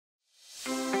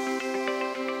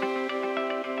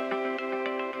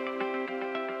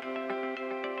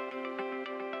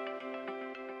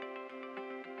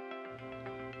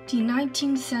The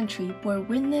 19th century bore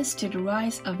witness to the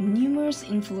rise of numerous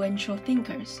influential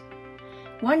thinkers.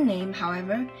 One name,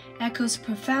 however, echoes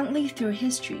profoundly through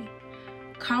history: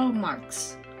 Karl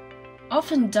Marx.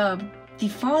 Often dubbed the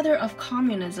father of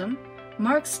communism,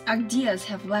 Marx's ideas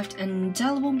have left an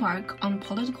indelible mark on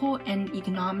political and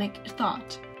economic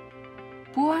thought.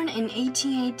 Born in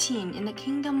 1818 in the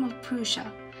Kingdom of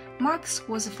Prussia, Marx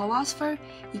was a philosopher,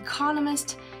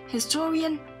 economist,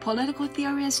 historian, political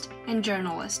theorist, and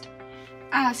journalist.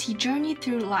 As he journeyed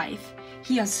through life,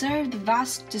 he observed the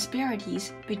vast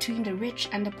disparities between the rich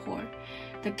and the poor,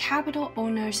 the capital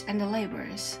owners and the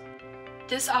laborers.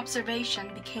 This observation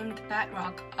became the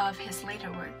bedrock of his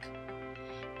later work.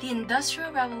 The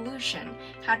Industrial Revolution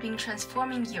had been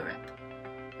transforming Europe.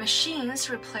 Machines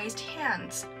replaced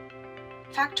hands.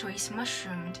 Factories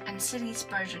mushroomed and cities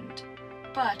burgeoned.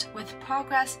 But with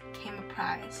progress came a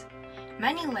price.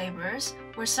 Many laborers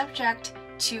were subject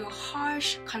to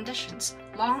harsh conditions,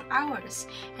 long hours,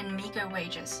 and meager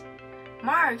wages.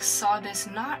 Marx saw this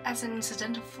not as an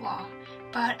incidental flaw,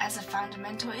 but as a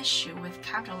fundamental issue with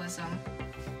capitalism.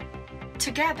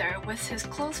 Together with his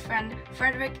close friend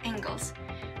Friedrich Engels,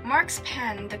 Marx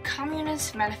penned the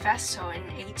Communist Manifesto in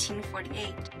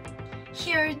 1848.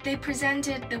 Here, they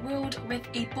presented the world with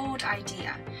a bold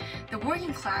idea: the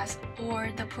working class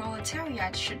or the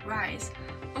proletariat should rise,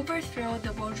 overthrow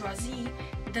the bourgeoisie,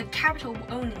 the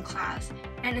capital-owning class,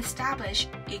 and establish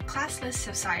a classless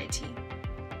society.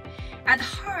 At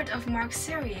the heart of Marx's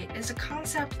theory is the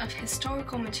concept of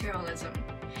historical materialism.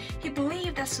 He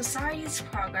believed that societies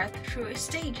progressed through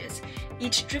stages,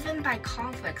 each driven by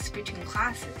conflicts between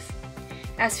classes.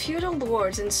 As feudal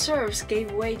lords and serfs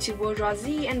gave way to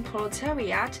bourgeoisie and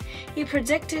proletariat, he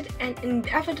predicted an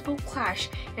inevitable clash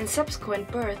and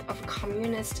subsequent birth of a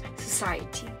communist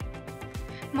society.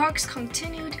 Marx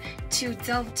continued to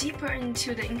delve deeper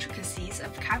into the intricacies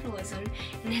of capitalism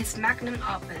in his magnum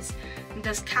opus,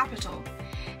 Das Kapital.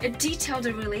 It detailed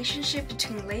the relationship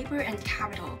between labor and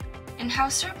capital, and how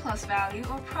surplus value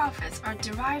or profits are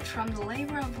derived from the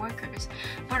labor of workers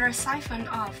but are siphoned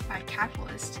off by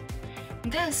capitalists.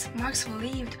 This, Marx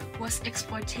believed, was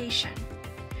exploitation.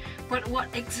 But what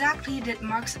exactly did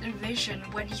Marx envision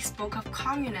when he spoke of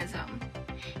communism?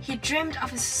 He dreamed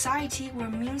of a society where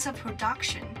means of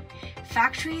production,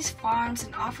 factories, farms,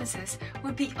 and offices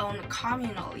would be owned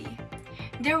communally.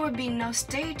 There would be no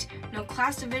state, no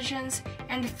class divisions,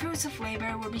 and the fruits of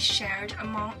labor would be shared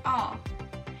among all.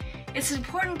 It's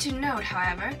important to note,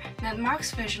 however, that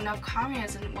Marx's vision of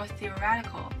communism was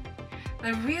theoretical.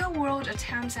 The real-world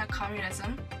attempts at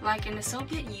communism, like in the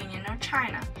Soviet Union or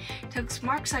China, took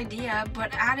Marx's idea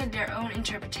but added their own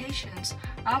interpretations,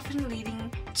 often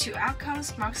leading to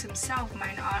outcomes Marx himself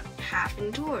might not have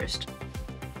endorsed.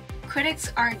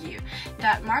 Critics argue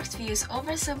that Marx's views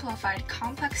oversimplified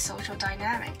complex social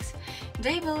dynamics.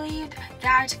 They believed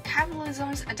that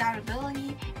capitalism's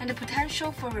adaptability and the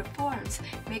potential for reforms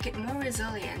make it more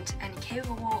resilient and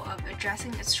capable of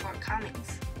addressing its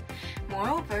shortcomings.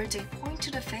 Moreover, they point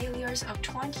to the failures of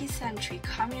 20th century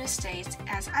communist states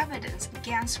as evidence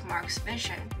against Marx's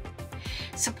vision.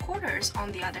 Supporters, on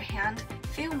the other hand,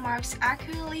 feel Marx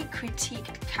accurately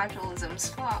critiqued capitalism's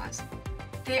flaws.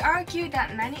 They argue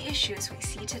that many issues we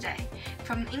see today,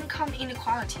 from income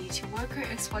inequality to worker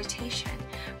exploitation,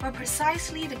 were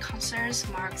precisely the concerns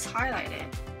Marx highlighted.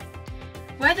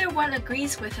 Whether one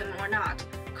agrees with him or not,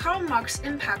 Karl Marx's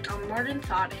impact on modern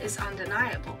thought is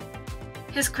undeniable.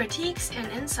 His critiques and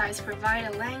insights provide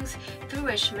a lens through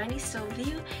which many still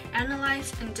view,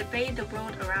 analyze, and debate the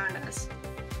world around us.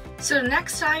 So the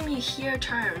next time you hear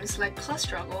terms like class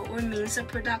struggle or means of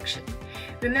production,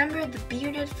 remember the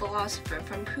bearded philosopher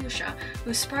from Prussia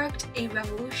who sparked a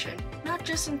revolution, not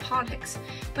just in politics,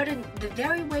 but in the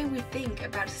very way we think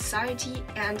about society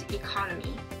and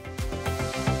economy.